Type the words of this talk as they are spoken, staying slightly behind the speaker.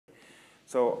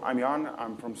So I'm Jan,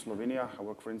 I'm from Slovenia, I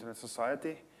work for Internet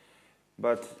Society.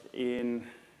 But in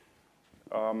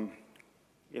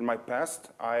my past,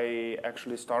 I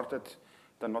actually started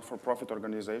the not-for-profit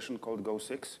organization called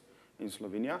Go6 in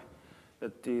Slovenia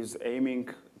that is aiming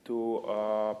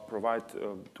to provide,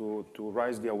 to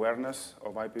raise the awareness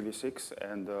of IPv6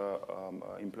 and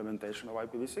implementation of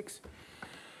IPv6.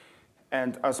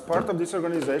 And as part of this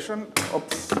organization,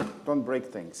 oops, don't break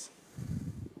things.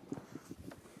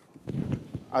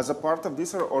 As a part of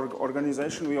this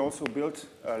organization, we also built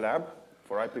a lab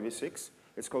for IPv6.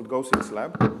 It's called Go6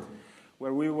 Lab,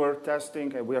 where we were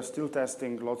testing, and we are still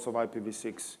testing lots of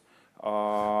IPv6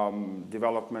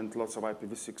 development, lots of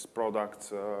IPv6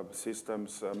 products,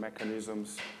 systems,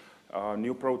 mechanisms,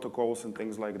 new protocols, and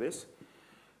things like this.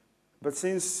 But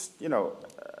since,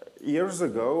 years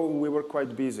ago, we were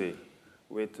quite busy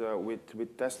with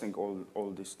testing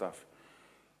all this stuff.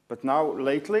 But now,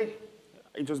 lately,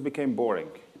 it just became boring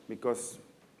because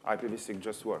IPv6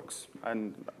 just works.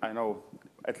 And I know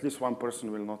at least one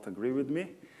person will not agree with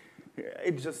me.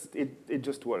 It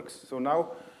just works. So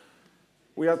now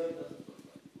we are,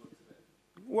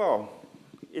 well,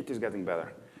 it is getting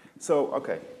better. So,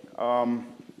 okay.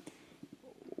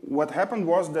 What happened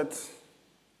was that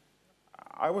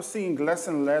I was seeing less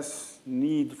and less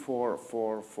need for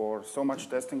so much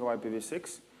testing of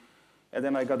IPv6, and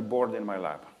then I got bored in my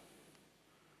lab.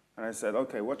 And I said,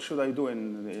 okay, what should I do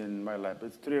in my lab?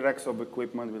 It's 3 racks of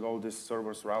equipment with all these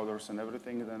servers, routers, and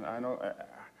everything. Then I know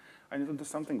I need to do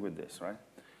something with this, right?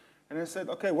 And I said,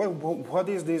 okay, what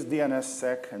is this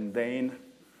DNSSEC and DANE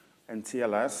and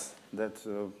TLS that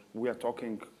we are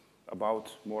talking about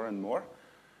more and more?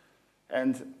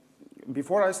 And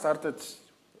before I started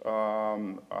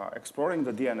exploring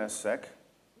the DNSSEC,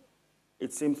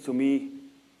 it seemed to me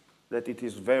that it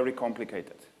is very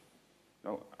complicated.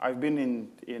 I've been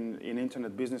in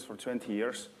internet business for 20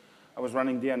 years. I was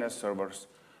running DNS servers.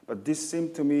 But this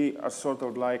seemed to me a sort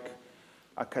of like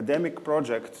academic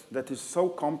project that is so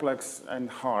complex and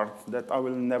hard that I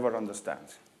will never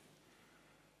understand.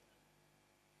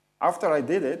 After I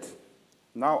did it,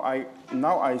 now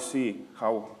I see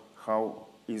how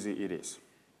easy it is.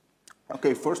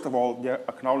 Okay, first of all, the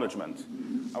acknowledgement.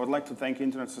 I would like to thank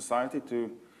Internet Society to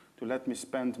let me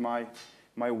spend my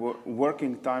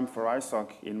working time for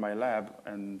ISOC in my lab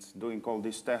and doing all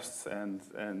these tests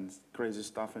and crazy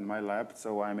stuff in my lab,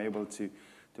 so I'm able to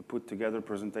put together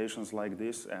presentations like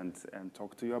this and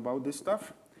talk to you about this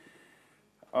stuff.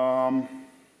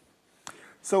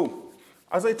 So,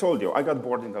 as I told you, I got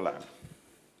bored in the lab.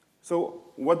 So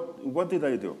what did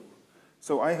I do?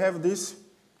 So I have this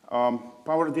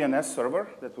Power DNS server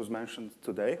that was mentioned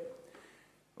today.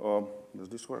 Does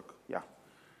this work? Yeah.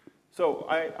 So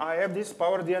I have this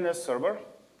Power DNS server,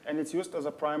 and it's used as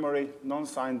a primary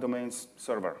non-signed domains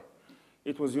server.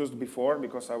 It was used before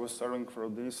because I was serving for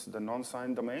the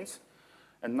non-signed domains.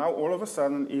 And now all of a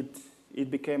sudden,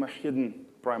 it became a hidden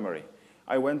primary.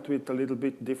 I went with a little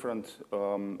bit different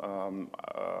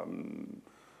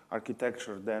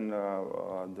architecture than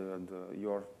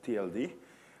your TLD.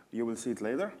 You will see it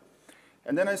later.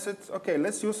 And then I said, OK,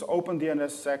 let's use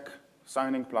OpenDNSSEC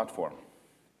signing platform.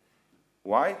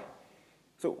 Why?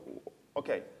 So,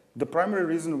 OK, the primary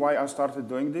reason why I started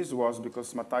doing this was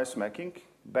because Matthijs Mecking,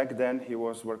 back then he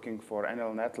was working for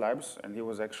NLNet Labs, and he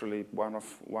was actually one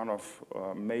of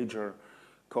major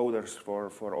coders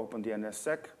for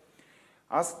OpenDNSSEC,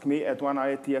 asked me at one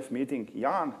IETF meeting,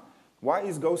 Jan, why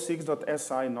is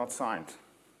Go6.si not signed?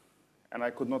 And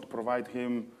I could not provide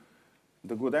him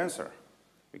the good answer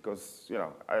because,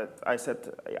 I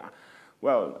said, yeah,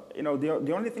 well,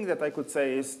 the only thing that I could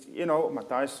say is,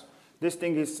 Matthijs, this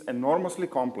thing is enormously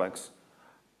complex.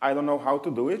 I don't know how to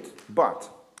do it, but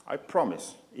I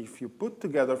promise, if you put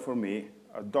together for me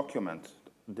a document,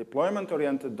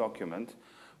 deployment-oriented document,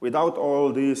 without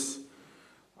all this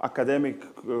academic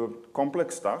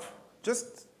complex stuff,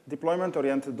 just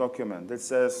deployment-oriented document that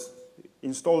says,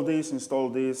 install this,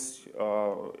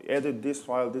 edit this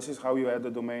file, this is how you add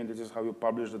the domain, this is how you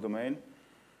publish the domain,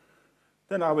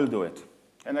 then I will do it.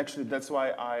 And actually, that's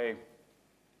why I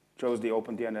chose the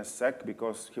OpenDNSSEC,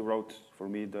 because he wrote for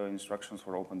me the instructions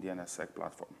for OpenDNSSEC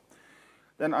platform.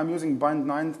 Then I'm using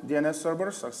bind9 DNS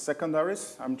servers as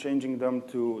secondaries. I'm changing them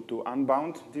to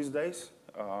unbound these days.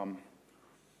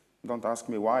 Don't ask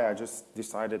me why, I just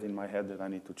decided in my head that I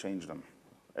need to change them,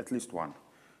 at least one,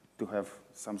 to have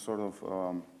some sort of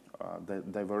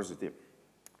diversity.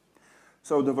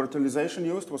 So the virtualization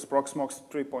used was Proxmox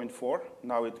 3.4.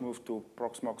 Now it moved to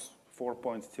Proxmox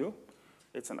 4.2.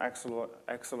 It's an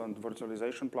excellent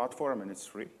virtualization platform, and it's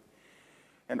free.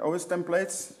 And OS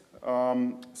templates,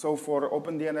 so for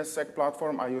OpenDNSSEC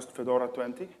platform, I used Fedora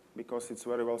 20 because it's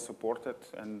very well supported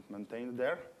and maintained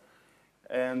there.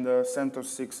 And CentOS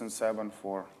 6 and 7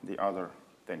 for the other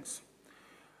things.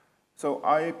 So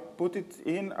I put it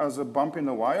in as a bump in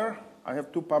the wire. I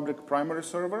have two public primary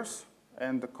servers,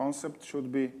 and the concept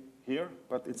should be here,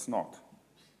 but it's not.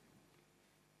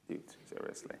 Dude,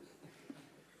 seriously.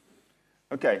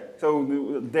 Okay, so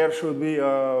there should be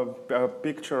a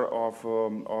picture of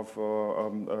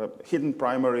hidden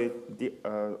primary,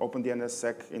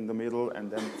 OpenDNSSEC in the middle, and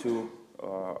then two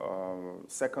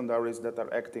secondaries that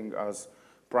are acting as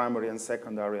primary and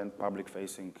secondary and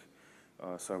public-facing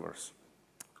servers.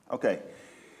 Okay,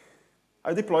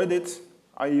 I deployed it.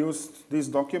 I used this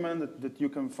document that you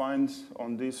can find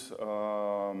on this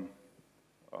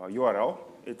URL.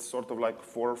 It's sort of like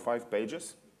 4 or 5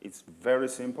 pages. It's very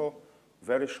simple,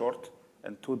 very short,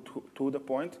 and to the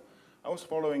point. I was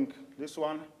following this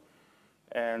one,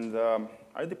 and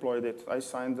I deployed it. I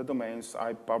signed the domains.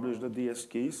 I published the DS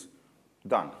keys.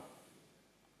 Done.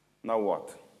 Now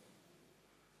what?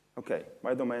 Okay,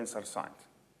 my domains are signed.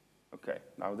 Okay,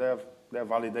 now they're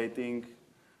validating,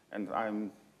 and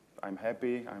I'm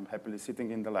happy. I'm happily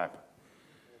sitting in the lab.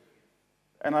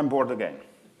 And I'm bored again.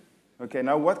 Okay,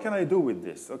 now what can I do with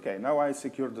this? Okay, now I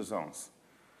secure the zones.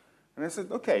 And I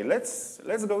said, okay, let's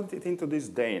go into this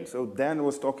DANE. So Dan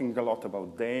was talking a lot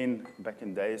about DANE back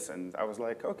in days, and I was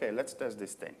like, okay, let's test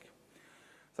this thing.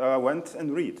 So I went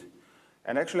and read.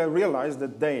 And actually I realized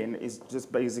that DANE is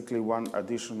just basically one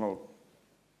additional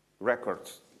record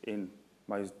in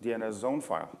my DNS zone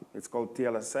file. It's called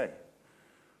TLSA.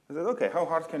 I said, okay, how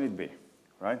hard can it be,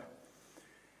 right?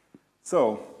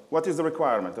 So what is the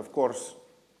requirement? Of course,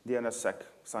 DNSSEC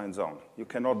signed zone. You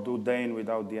cannot do DANE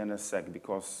without DNSSEC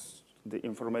because the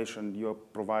information you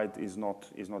provide is not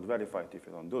verified if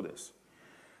you don't do this.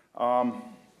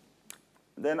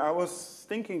 Then I was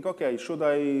thinking, okay, should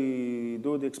I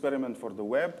do the experiment for the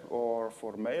web or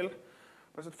for mail?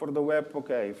 I said, for the web,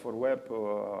 okay, for web,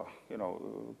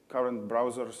 current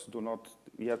browsers do not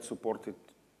yet support it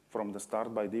from the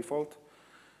start by default.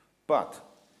 But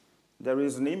there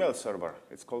is an email server,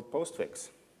 it's called Postfix,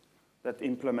 that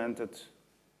implemented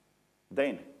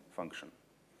DANE function.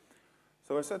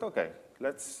 So I said, okay,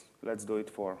 let's do it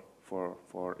for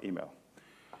email.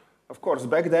 Of course,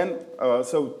 back then,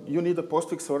 so you need a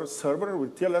postfix server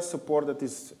with TLS support that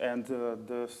is, and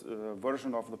the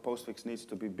version of the postfix needs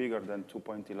to be bigger than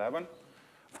 2.11.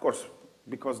 Of course,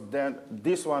 because then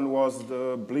this one was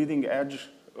the bleeding edge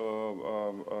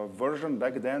version.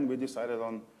 Back then, we decided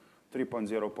on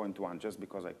 3.0.1 just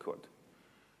because I could.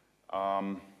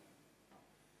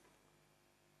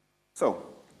 So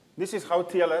this is how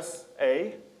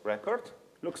TLS-A record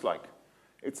looks like.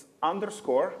 It's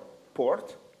underscore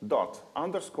port dot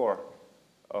underscore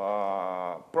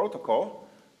protocol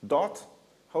dot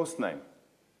hostname.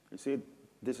 You see,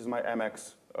 this is my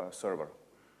MX server.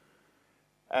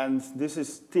 And this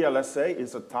is TLSA,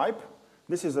 is a type.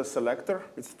 This is a selector.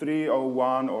 It's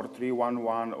 301 or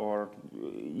 311, or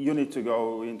you need to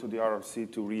go into the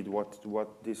RFC to read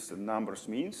what these numbers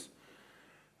means.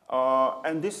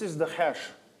 And this is the hash.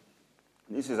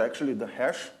 This is actually the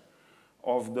hash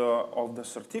of the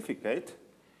certificate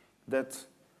that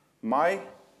my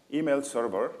email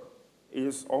server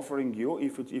is offering you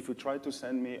if you try to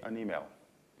send me an email.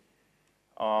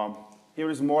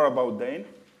 Here is more about DANE,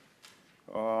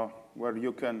 where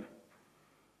you can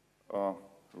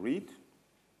read.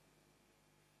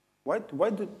 Why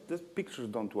do the pictures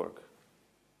don't work?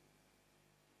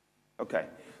 Okay,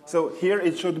 so here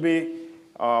it should be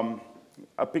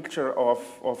a picture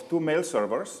of two mail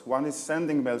servers. One is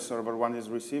sending mail server, one is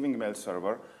receiving mail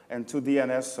server, and two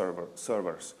DNS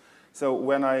servers. So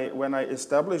when I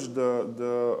established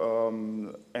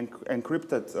the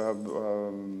encrypted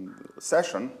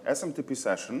session, SMTP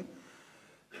session,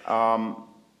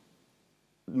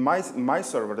 my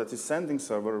server, that is sending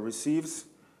server, receives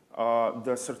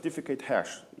the certificate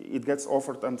hash. It gets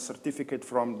offered a certificate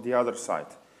from the other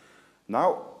side.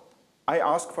 Now, I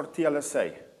ask for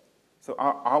TLSA. So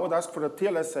I would ask for the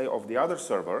TLSA of the other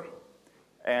server,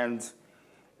 and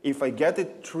if I get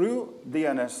it through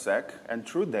DNSSEC and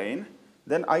through DANE,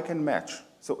 then I can match.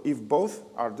 So if both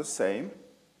are the same,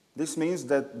 this means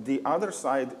that the other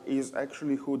side is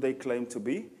actually who they claim to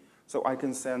be, so I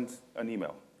can send an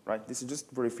email, right? This is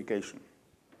just verification.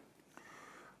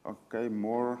 Okay,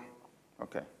 more,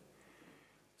 okay.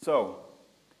 So,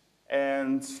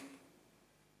 and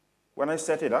when I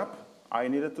set it up, I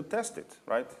needed to test it,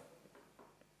 right?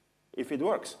 If it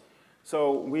works.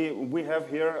 So we have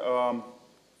here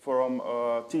from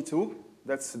T2,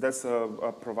 that's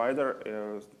a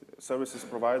provider services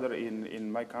provider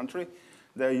in my country.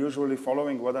 They're usually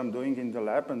following what I'm doing in the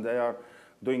lab, and they are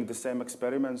doing the same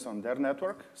experiments on their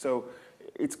network. So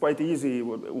it's quite easy.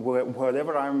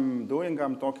 Whatever I'm doing,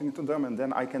 I'm talking to them, and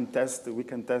then we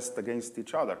can test against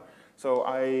each other. So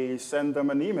I send them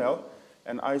an email,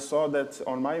 and I saw that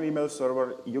on my email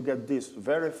server, you get this,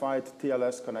 verified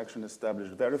TLS connection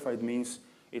established. Verified means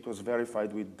it was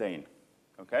verified with DANE,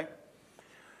 okay?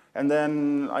 And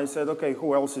then I said, okay,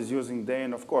 who else is using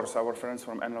DANE? Of course, our friends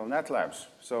from NLNet Labs.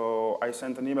 So I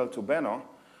sent an email to Benno,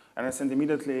 and I sent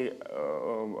immediately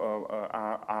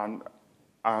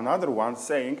another one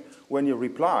saying, when you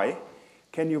reply,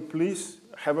 can you please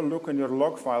have a look on your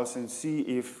log files and see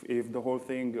if the whole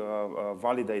thing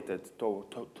validated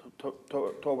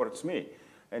towards me.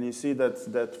 And you see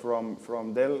that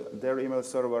from their email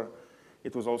server,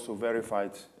 it was also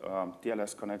verified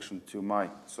TLS connection to my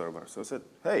server. So I said,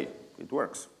 hey, it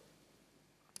works.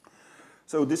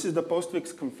 So this is the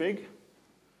postfix config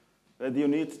that you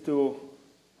need to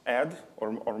add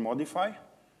or modify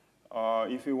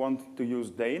if you want to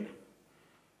use DANE.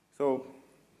 So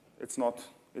it's not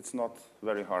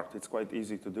very hard. It's quite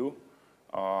easy to do.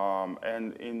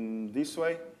 And in this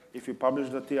way, if you publish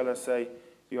the TLSA,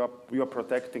 you are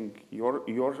protecting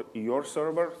your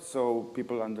server, so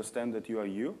people understand that you are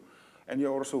you. And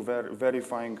you're also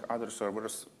verifying other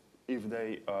servers if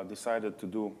they decided to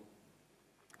do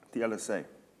TLSA.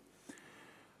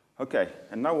 OK,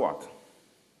 and now what?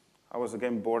 I was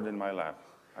again bored in my lab.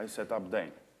 I set up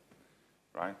DANE,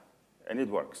 right? And it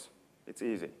works. It's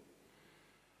easy.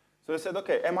 So I said,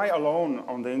 OK, am I alone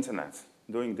on the internet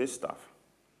doing this stuff?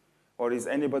 Or is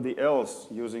anybody else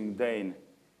using DANE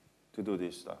to do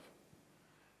this stuff?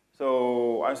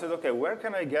 So I said, OK, where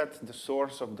can I get the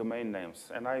source of domain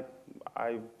names? And I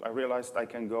realized I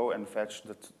can go and fetch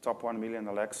the top 1 million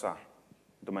Alexa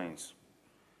domains.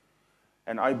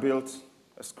 And I built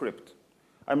a script.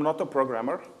 I'm not a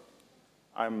programmer.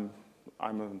 I'm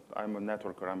a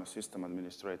networker. I'm a system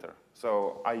administrator.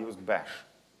 So I used Bash.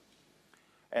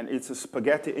 And it's a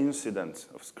spaghetti incident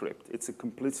of script. It's a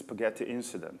complete spaghetti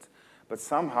incident. But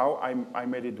somehow I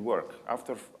made it work.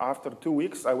 After 2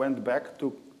 weeks, I went back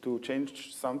to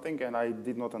change something, and I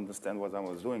did not understand what I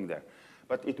was doing there.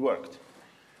 But it worked.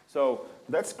 So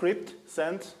that script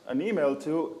sent an email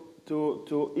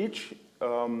to each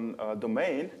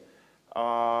domain,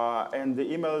 and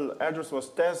the email address was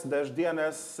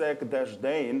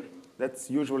test-dnssec-dane. That's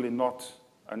usually not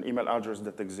an email address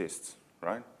that exists,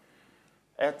 right?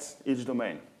 At each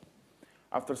domain.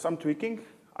 After some tweaking,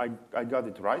 I got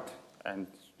it right, and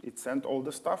it sent all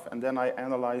the stuff, and then I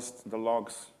analyzed the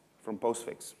logs from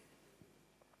postfix.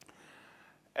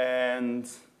 And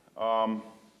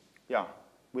yeah,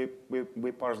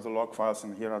 we parsed the log files,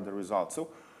 and here are the results. So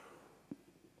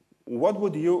what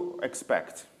would you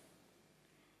expect?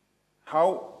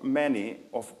 How many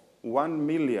of 1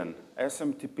 million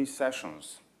SMTP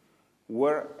sessions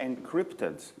were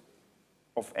encrypted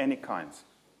of any kind?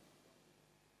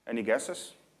 Any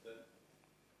guesses?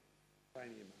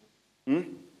 Tiny amount.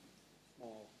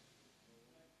 Small.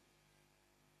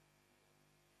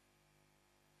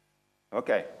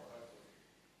 OK.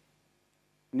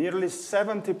 Nearly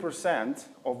 70%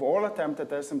 of all attempted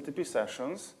SMTP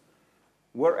sessions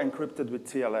were encrypted with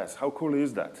TLS. How cool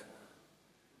is that?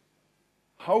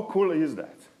 How cool is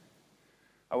that?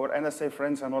 Our NSA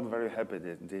friends are not very happy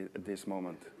at this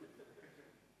moment.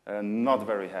 Not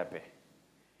very happy.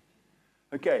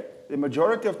 OK, the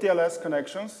majority of TLS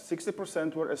connections,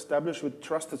 60%, were established with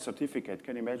trusted certificate.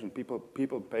 Can you imagine? People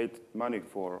paid money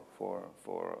for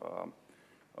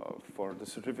the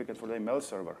certificate for the email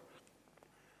server.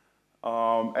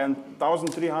 And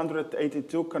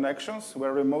 1,382 connections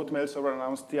where remote mail server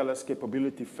announced TLS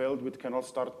capability failed with cannot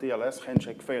start TLS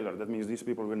handshake failure. That means these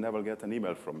people will never get an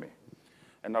email from me.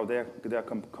 And now they're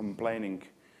complaining.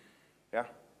 Yeah?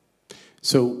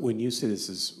 So when you say this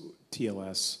is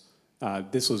TLS,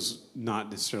 this was not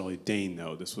necessarily DANE,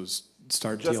 though. This was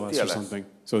start TLS or something.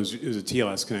 So it was a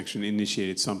TLS connection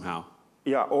initiated somehow.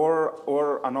 Yeah,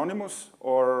 or anonymous,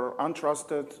 or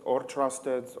untrusted, or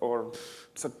trusted, or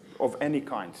of any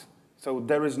kind. So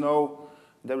there is no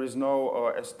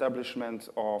establishment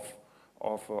of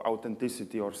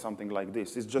authenticity or something like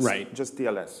this. It's just just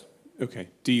TLS. Okay.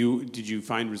 Did you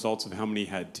find results of how many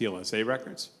had TLSA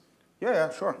records?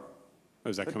 Yeah, sure. Oh,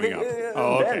 is that coming up?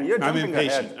 Oh, okay. You're I'm jumping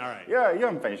impatient. ahead. All right. Yeah, you're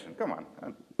impatient. Come on.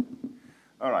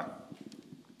 All right.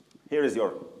 Here is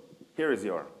your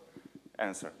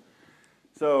answer.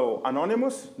 So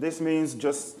anonymous, this means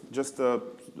just a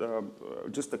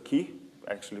key,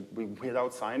 actually,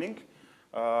 without signing.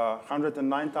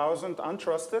 109,000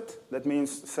 untrusted, that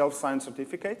means self-signed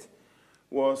certificate.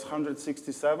 was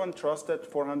 167, trusted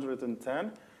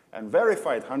 410, and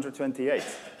verified 128.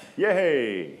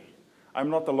 Yay! I'm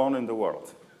not alone in the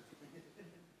world.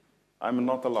 I'm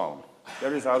not alone.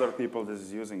 There is other people that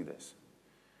is using this.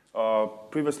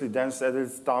 Previously, Dan said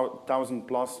it's 1,000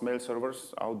 plus mail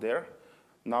servers out there.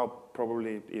 Now,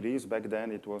 probably it is. Back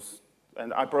then, it was.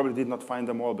 And I probably did not find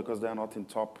them all because they are not in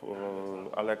top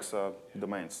Alexa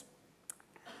domains.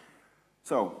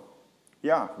 So,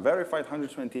 yeah, verified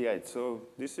 128. So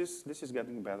this is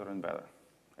getting better and better.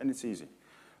 And it's easy.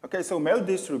 OK, so mail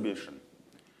distribution.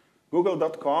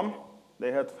 Google.com,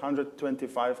 they had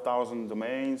 125,000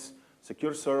 domains.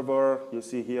 Secure server, you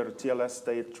see here TLS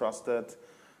state trusted,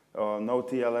 no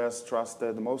TLS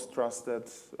trusted, most trusted,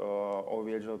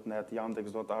 OVH.net,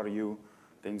 Yandex.ru,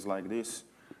 things like this.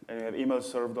 And you have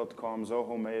emailserve.com,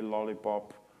 Zoho Mail,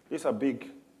 Lollipop. These are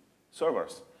big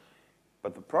servers.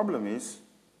 But the problem is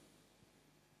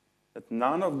that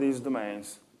none of these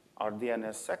domains are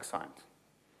DNSSEC signed.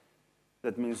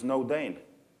 That means no DANE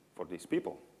for these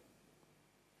people.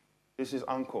 This is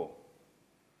uncool.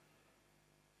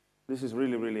 This is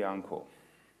really, really uncool.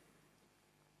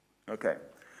 OK.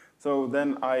 So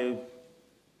then I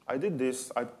did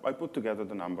this. I put together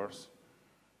the numbers.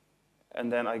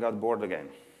 And then I got bored again.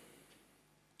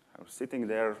 I was sitting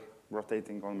there,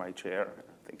 rotating on my chair,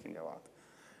 thinking about,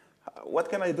 what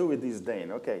can I do with this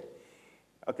DANE? OK.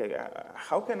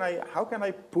 How can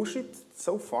I push it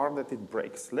so far that it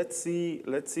breaks? Let's see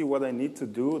what I need to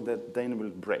do that DANE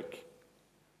will break,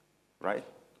 right?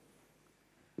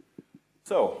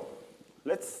 So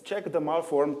let's check the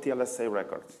malformed TLSA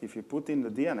record. If you put in the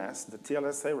DNS, the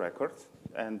TLSA record,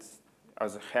 and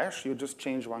as a hash, you just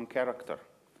change one character.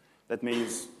 That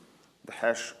means the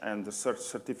hash and the search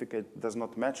certificate does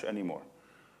not match anymore.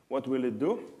 What will it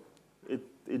do?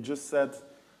 It just said,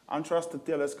 untrusted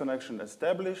TLS connection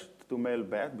established to mail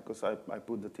bad, because I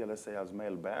put the TLSA as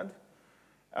mail bad.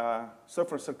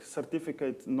 Server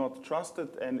certificate not trusted,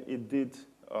 and it did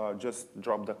just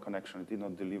drop the connection. It did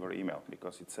not deliver email,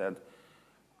 because it said,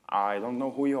 I don't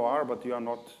know who you are, but you are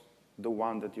not the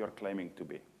one that you are claiming to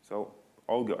be. So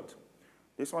all good.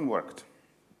 This one worked.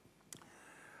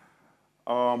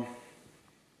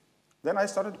 Then I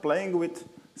started playing with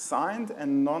signed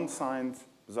and non-signed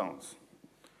zones.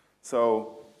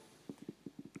 So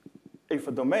if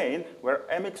a domain where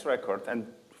MX record, and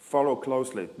follow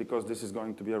closely, because this is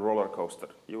going to be a roller coaster.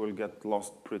 You will get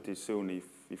lost pretty soon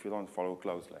if you don't follow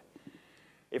closely.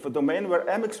 If a domain where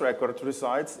MX record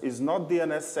resides is not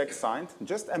DNSSEC signed,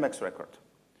 just MX record,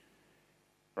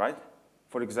 right?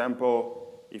 For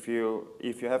example, if you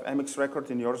have MX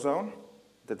record in your zone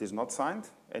that is not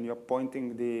signed, and you're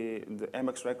pointing the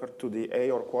MX record to the A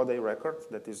or quad A record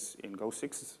that is in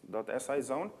go6.si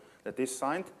zone that is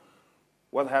signed,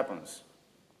 what happens?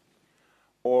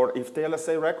 Or if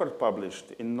TLSA record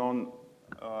published in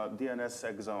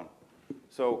non-DNSSEC zone,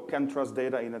 so can't trust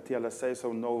data in a TLSA,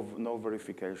 so no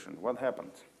verification. What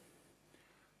happened?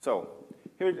 So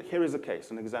here is a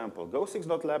case, an example.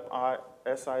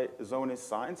 go6.lab.si zone is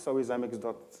signed, so is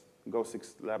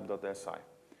mx.go6lab.si.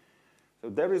 So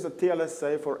there is a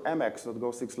TLSA for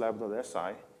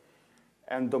mx.go6lab.si,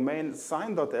 and domain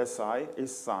sign.si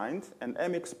is signed, and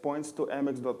mx points to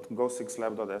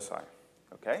mx.go6lab.si.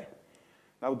 Okay?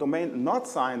 Now, domain not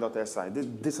signed.si,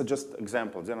 these are just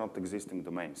examples. They're not existing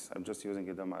domains. I'm just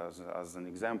using them as an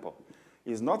example.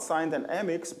 Is not signed, and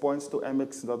mx points to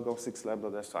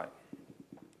mx.go6lab.si.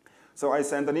 So I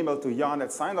sent an email to Jan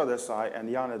at sign.si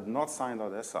and Jan at not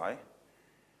sign.si.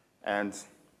 And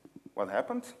what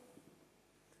happened?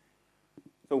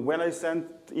 So when I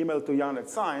sent email to Jan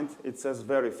at signed, it says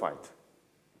verified.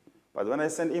 But when I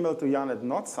send email to Jan at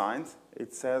not signed,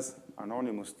 it says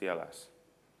anonymous TLS.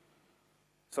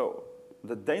 So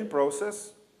the DANE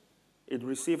process, it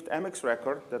received MX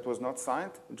record that was not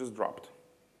signed, it just dropped,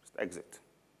 just exit.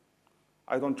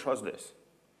 I don't trust this.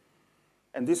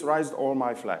 And this raised all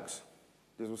my flags.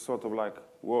 This was sort of like,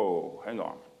 whoa, hang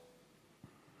on.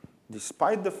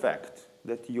 Despite the fact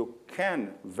that you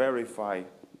can verify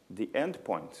the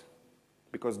endpoint,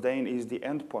 because DANE is the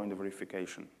endpoint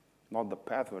verification, not the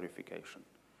path verification,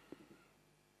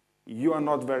 you are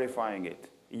not verifying it.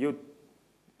 You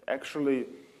actually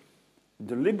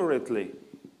deliberately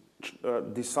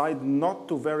decide not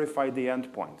to verify the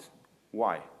endpoint.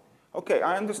 Why? OK,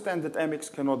 I understand that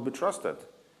MX cannot be trusted.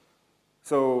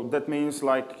 So that means,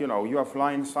 like, you know, you are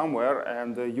flying somewhere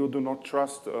and you do not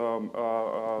trust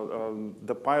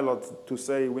the pilot to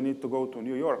say we need to go to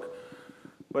New York.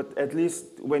 But at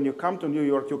least when you come to New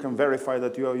York, you can verify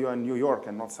that you are in New York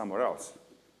and not somewhere else,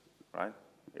 right?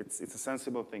 It's a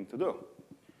sensible thing to do.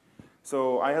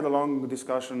 So I had a long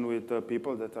discussion with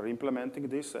people that are implementing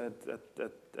this at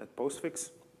Postfix.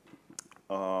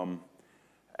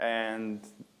 And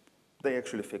they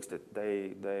actually fixed it.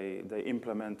 They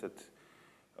implemented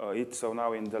it. So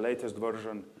now in the latest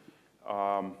version,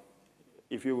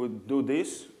 if you would do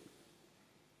this,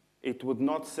 it would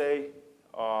not say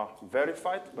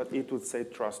verified, but it would say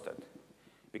trusted,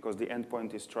 because the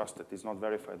endpoint is trusted. It's not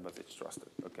verified, but it's trusted.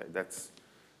 Okay, that's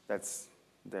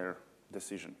their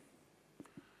decision.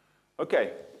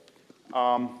 Okay,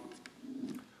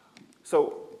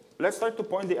 so let's try to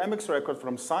point the MX record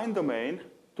from signed domain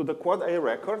to the quad A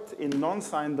record in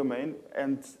non-signed domain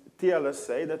and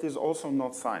TLSA that is also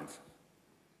not signed.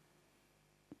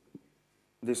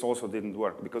 This also didn't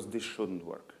work because this shouldn't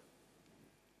work.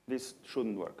 This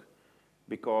shouldn't work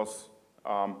because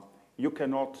you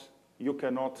cannot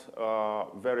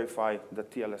verify the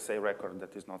TLSA record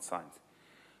that is not signed.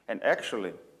 And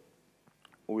actually,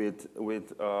 with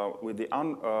the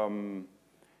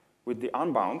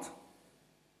unbound,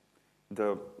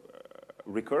 the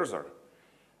recursor,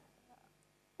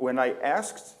 when I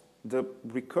asked the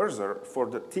recursor for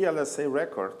the TLSA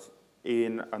record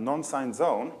in a non-signed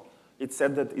zone, it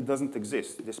said that it doesn't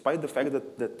exist, despite the fact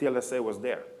that the TLSA was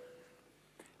there.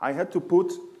 I had to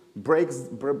put break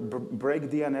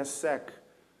DNSSEC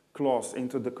clause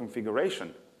into the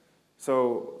configuration.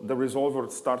 So the resolver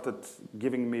started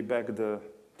giving me back the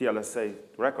TLSA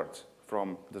records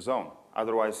from the zone.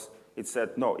 Otherwise, it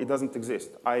said, no, it doesn't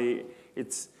exist.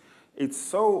 It's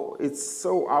so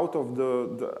out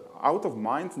of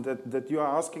mind that you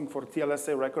are asking for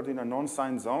TLSA record in a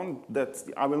non-signed zone that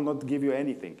I will not give you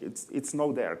anything. It's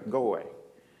no there. Go away.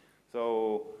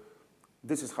 So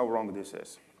this is how wrong this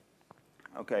is.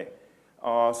 Okay.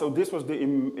 So this was the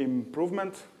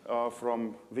improvement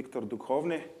from Viktor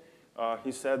Duchovny.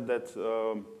 He said that,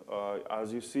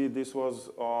 as you see, this was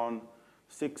on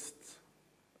 6th,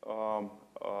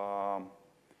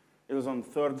 it was on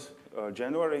 3rd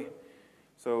January.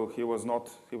 So he was not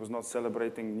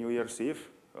celebrating New Year's Eve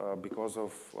because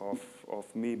of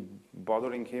me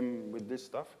bothering him with this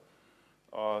stuff.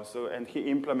 And he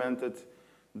implemented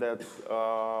that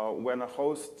when a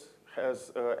host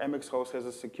has, MX host has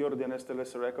a secure DNS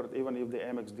TLS record, even if the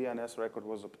MX DNS record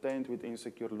was obtained with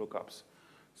insecure lookups.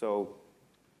 So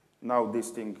now this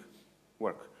thing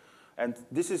works. And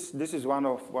this is one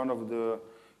of the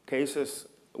cases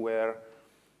where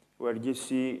you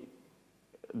see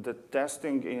the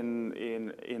testing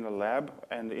in a lab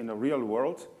and in a real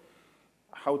world,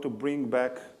 how to bring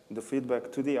back the feedback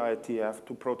to the IETF,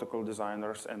 to protocol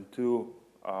designers, and to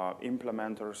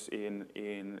implementers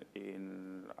in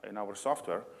our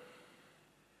software.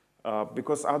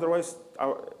 Because otherwise,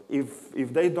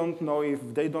 if they don't know, if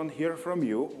they don't hear from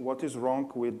you what is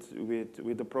wrong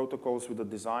with the protocols, with the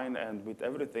design, and with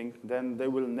everything, then they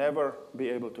will never be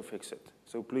able to fix it.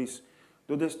 So please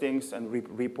do these things and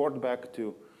report back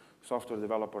to software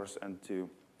developers and to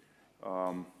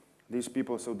these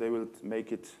people so they will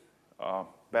make it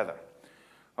better.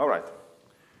 All right.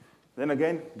 Then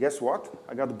again, guess what?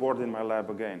 I got bored in my lab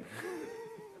again.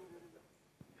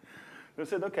 I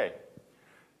said, okay.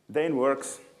 Dane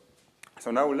works.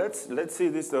 So now let's see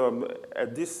this.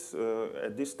 At this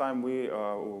time we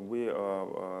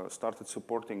started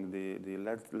supporting the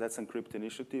Let's Encrypt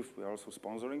initiative. We are also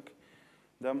sponsoring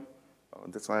them.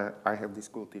 That's why I have this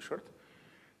cool T-shirt.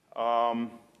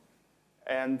 And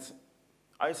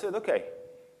I said, okay,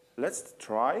 let's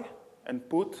try and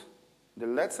put the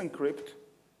Let's Encrypt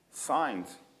signed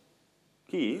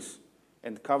keys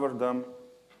and cover them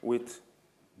with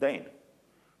Dane.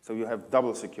 So you have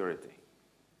double security,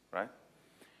 right?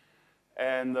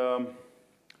 And,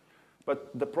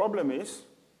 but the problem is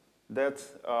that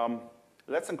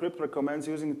Let's Encrypt recommends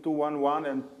using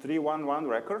 211 and 311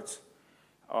 records.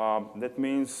 That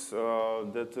means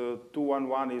that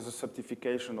 211 is a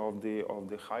certification of the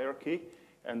hierarchy,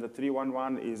 and the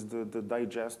 311 is the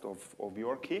digest of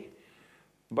your key.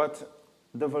 But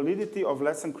the validity of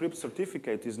Let's Encrypt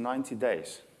certificate is 90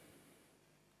 days,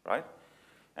 right?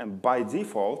 And by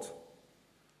default,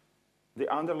 the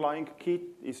underlying key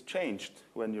is changed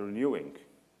when you're renewing.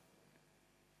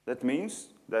 That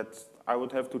means that I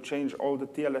would have to change all the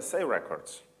TLSA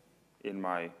records in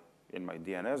my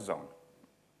DNS zone.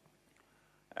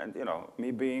 And you know,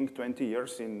 me being 20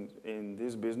 years in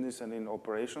this business and in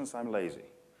operations, I'm lazy.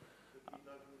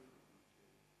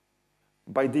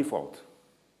 By default.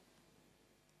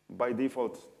 By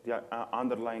default, the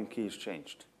underlying key is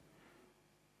changed.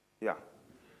 Yeah.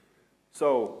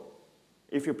 So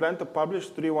if you plan to publish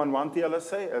 311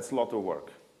 TLSA, it's a lot of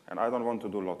work. And I don't want to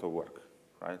do a lot of work,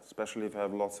 right? Especially if I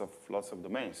have lots of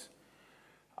domains.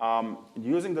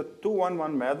 Using the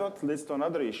 211 method leads to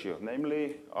another issue,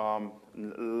 namely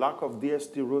lack of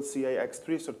DST root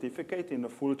CA-X3 certificate in a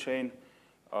full chain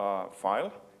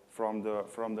file from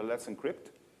the Let's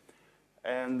Encrypt.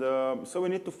 And so we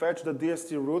need to fetch the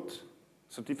DST root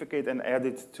certificate and add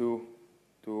it to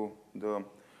the,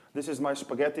 this is my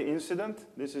spaghetti incident.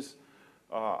 This is,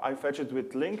 I fetch it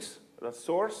with links, the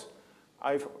source.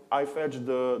 I fetch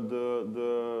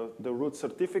the root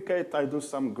certificate. I do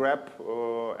some grep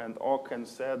and awk and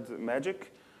sed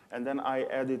magic, and then I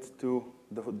add it to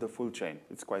the full chain.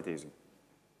 It's quite easy.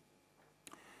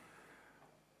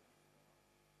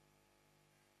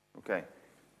 Okay.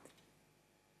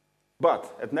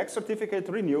 But at next certificate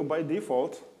renew, by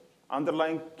default,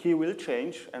 underlying key will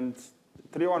change, and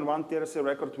 311 TLSA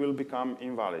record will become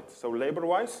invalid. So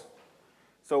labor-wise,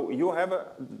 so you have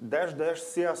a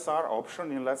 --CSR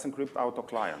option in Let's Encrypt Auto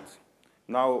client.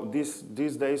 Now, these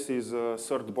days is a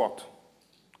certbot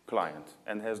client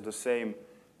and has the same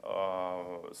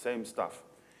stuff.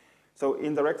 So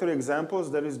in directory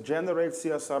examples, there is generate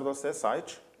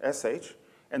CSR.sh,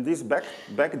 and this back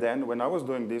then, when I was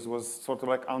doing this, was sort of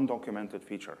like undocumented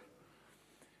feature.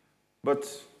 But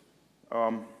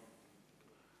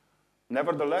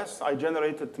nevertheless, I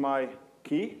generated my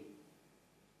key.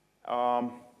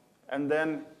 And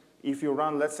then if you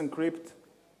run Let's Encrypt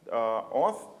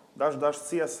auth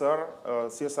 --csr.dir,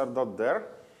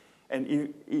 and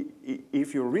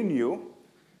if you renew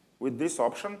with this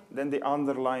option, then the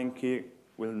underlying key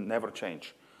will never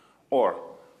change. Or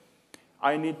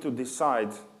I need to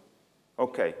decide,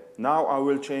 okay, now I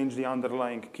will change the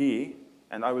underlying key,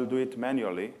 and I will do it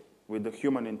manually with the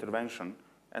human intervention,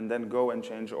 and then go and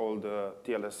change all the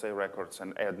TLSA records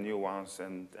and add new ones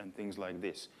and things like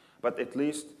this. But at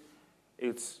least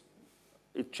it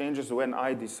changes when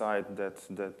I decide that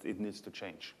it needs to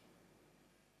change.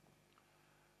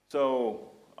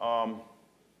 So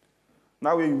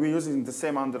now we're using the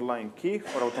same underlying key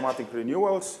for automatic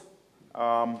renewals.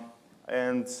 Of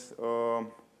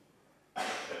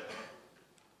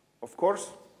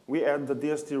course, we add the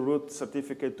DST root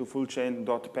certificate to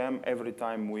fullchain.pem every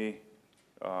time we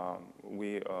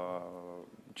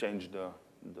change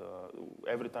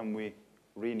every time we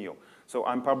renew. So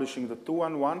I'm publishing the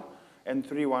 211 and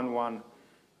 311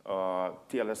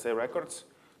 TLSA records.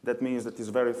 That means that it's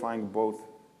verifying both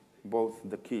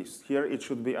the keys. Here it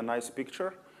should be a nice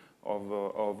picture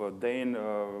of a DANE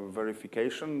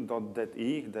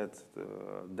verification.e that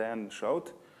Dan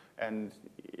showed, and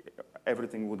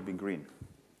everything would be green.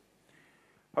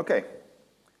 Okay,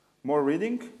 more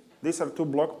reading. These are 2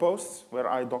 blog posts where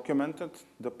I documented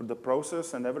the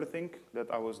process and everything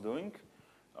that I was doing.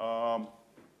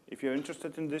 If you're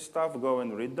interested in this stuff, go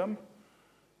and read them.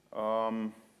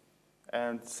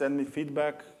 And send me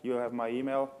feedback. You have my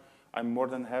email. I'm more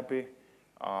than happy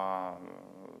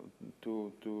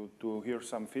to hear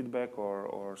some feedback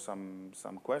or some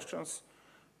questions.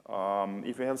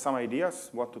 If you have some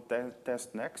ideas what to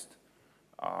test next,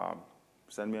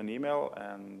 send me an email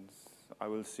and I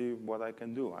will see what I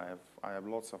can do. I have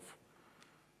lots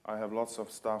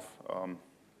of stuff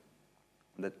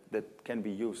that can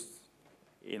be used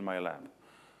in my lab.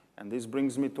 And this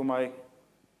brings me to my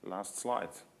last slide,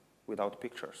 without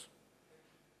pictures.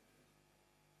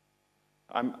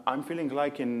 I'm feeling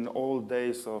like in old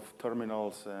days of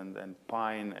terminals and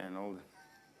Pine and all.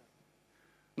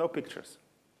 No pictures.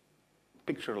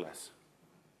 Pictureless.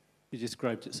 You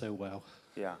described it so well.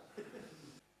 Yeah.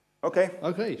 Okay.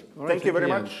 Okay. All right, Thank you very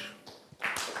Ian. much.